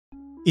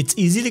It's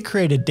easy to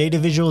create a data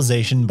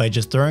visualization by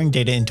just throwing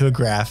data into a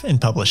graph and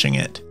publishing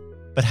it.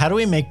 But how do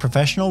we make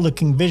professional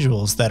looking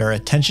visuals that are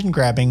attention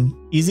grabbing,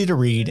 easy to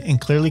read, and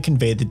clearly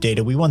convey the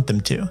data we want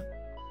them to?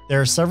 There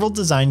are several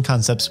design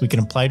concepts we can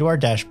apply to our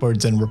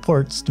dashboards and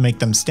reports to make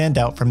them stand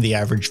out from the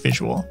average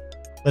visual.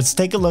 Let's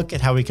take a look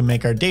at how we can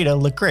make our data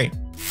look great.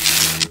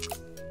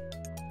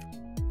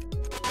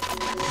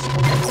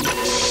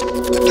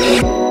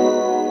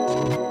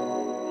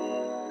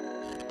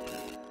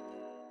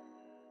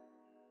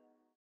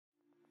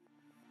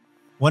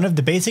 One of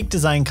the basic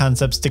design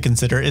concepts to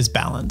consider is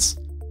balance.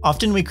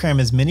 Often we cram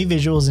as many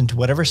visuals into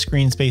whatever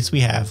screen space we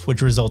have,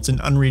 which results in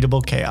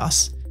unreadable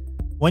chaos.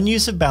 One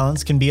use of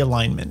balance can be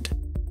alignment,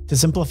 to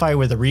simplify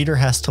where the reader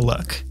has to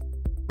look.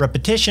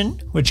 Repetition,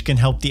 which can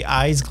help the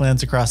eyes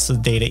glance across the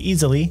data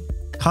easily.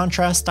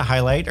 Contrast to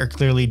highlight or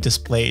clearly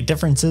display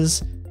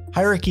differences.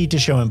 Hierarchy to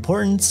show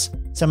importance.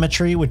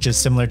 Symmetry, which is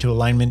similar to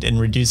alignment in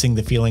reducing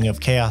the feeling of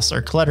chaos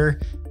or clutter.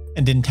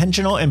 And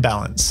intentional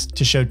imbalance,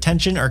 to show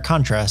tension or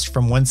contrast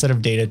from one set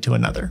of data to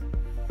another.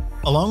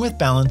 Along with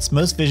balance,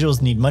 most visuals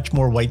need much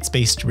more white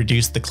space to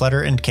reduce the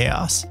clutter and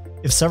chaos.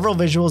 If several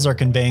visuals are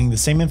conveying the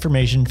same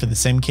information for the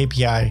same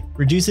KPI,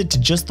 reduce it to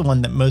just the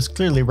one that most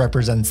clearly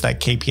represents that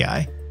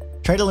KPI.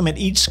 Try to limit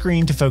each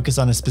screen to focus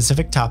on a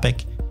specific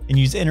topic, and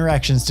use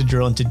interactions to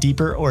drill into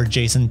deeper or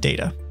adjacent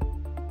data.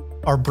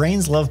 Our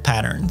brains love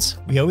patterns.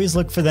 We always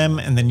look for them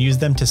and then use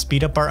them to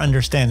speed up our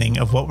understanding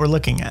of what we're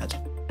looking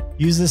at.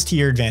 Use this to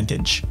your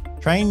advantage.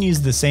 Try and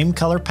use the same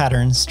color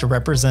patterns to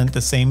represent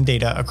the same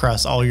data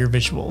across all your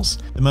visuals.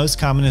 The most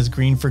common is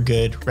green for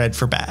good, red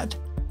for bad.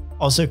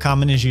 Also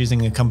common is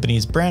using a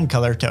company's brand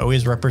color to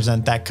always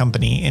represent that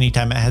company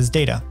anytime it has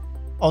data.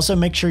 Also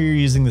make sure you're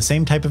using the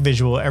same type of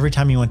visual every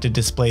time you want to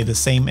display the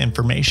same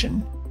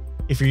information.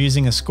 If you're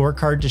using a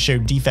scorecard to show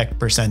defect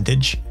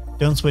percentage,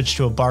 don't switch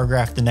to a bar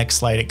graph the next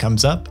slide it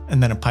comes up,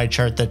 and then a pie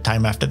chart the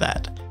time after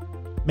that.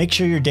 Make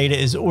sure your data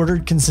is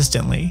ordered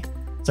consistently,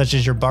 such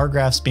as your bar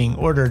graphs being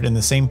ordered in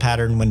the same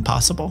pattern when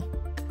possible.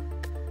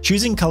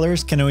 Choosing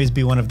colors can always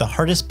be one of the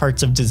hardest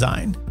parts of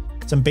design.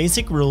 Some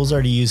basic rules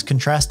are to use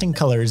contrasting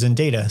colors in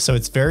data so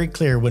it's very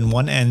clear when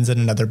one ends and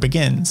another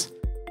begins.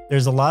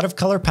 There's a lot of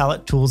color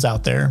palette tools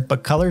out there,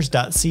 but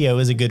colors.co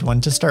is a good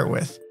one to start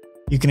with.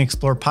 You can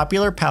explore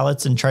popular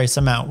palettes and try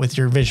some out with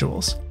your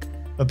visuals.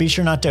 But be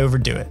sure not to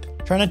overdo it.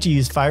 Try not to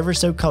use 5 or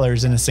so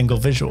colors in a single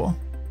visual.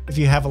 If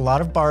you have a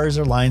lot of bars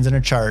or lines in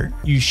a chart,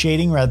 use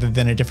shading rather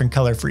than a different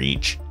color for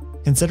each.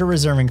 Consider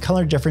reserving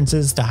color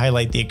differences to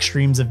highlight the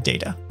extremes of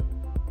data.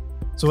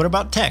 So what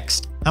about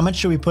text? How much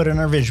should we put in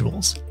our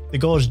visuals? The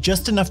goal is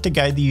just enough to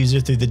guide the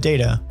user through the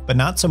data, but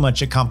not so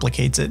much it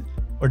complicates it,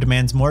 or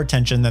demands more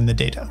attention than the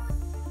data.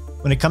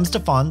 When it comes to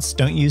fonts,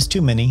 don't use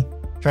too many.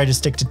 Try to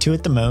stick to 2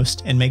 at the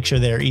most, and make sure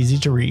they are easy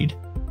to read.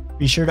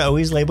 Be sure to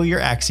always label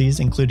your axes,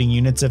 including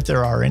units if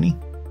there are any.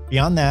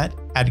 Beyond that,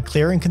 add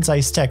clear and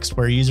concise text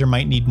where a user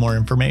might need more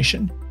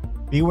information.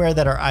 Be aware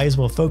that our eyes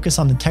will focus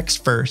on the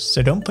text first,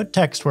 so don't put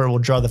text where it will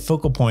draw the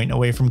focal point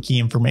away from key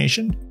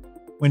information.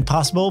 When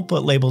possible,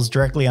 put labels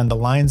directly on the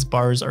lines,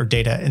 bars, or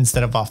data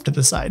instead of off to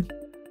the side.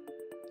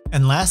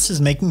 And last is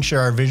making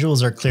sure our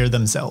visuals are clear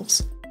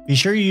themselves. Be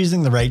sure you're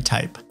using the right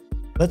type.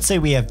 Let's say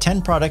we have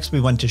 10 products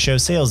we want to show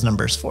sales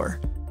numbers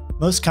for.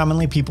 Most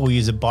commonly people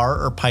use a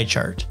bar or pie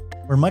chart.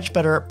 We're much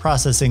better at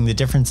processing the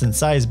difference in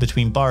size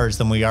between bars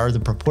than we are the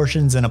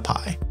proportions in a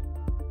pie.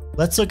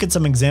 Let's look at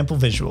some example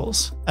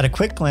visuals. At a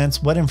quick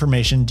glance, what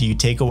information do you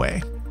take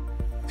away?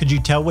 Could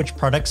you tell which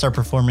products are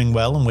performing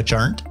well and which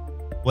aren't?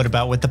 What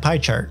about with the pie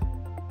chart?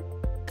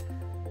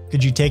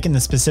 Could you take in the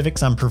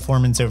specifics on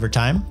performance over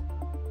time?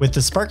 With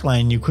the spark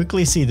line, you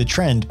quickly see the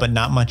trend but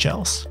not much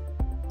else.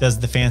 Does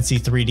the fancy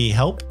 3D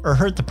help or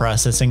hurt the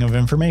processing of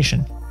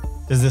information?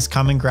 Does this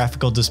common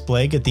graphical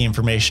display get the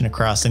information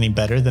across any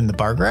better than the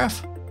bar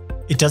graph?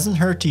 It doesn't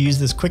hurt to use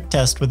this quick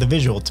test with a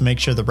visual to make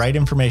sure the right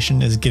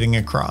information is getting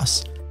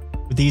across.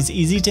 With these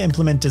easy to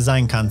implement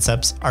design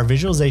concepts, our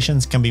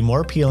visualizations can be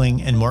more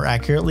appealing and more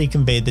accurately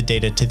convey the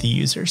data to the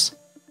users.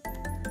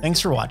 Thanks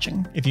for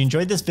watching. If you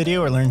enjoyed this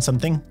video or learned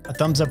something, a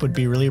thumbs up would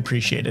be really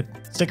appreciated.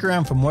 Stick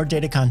around for more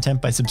data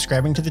content by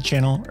subscribing to the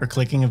channel or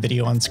clicking a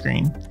video on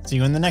screen. See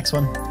you in the next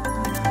one.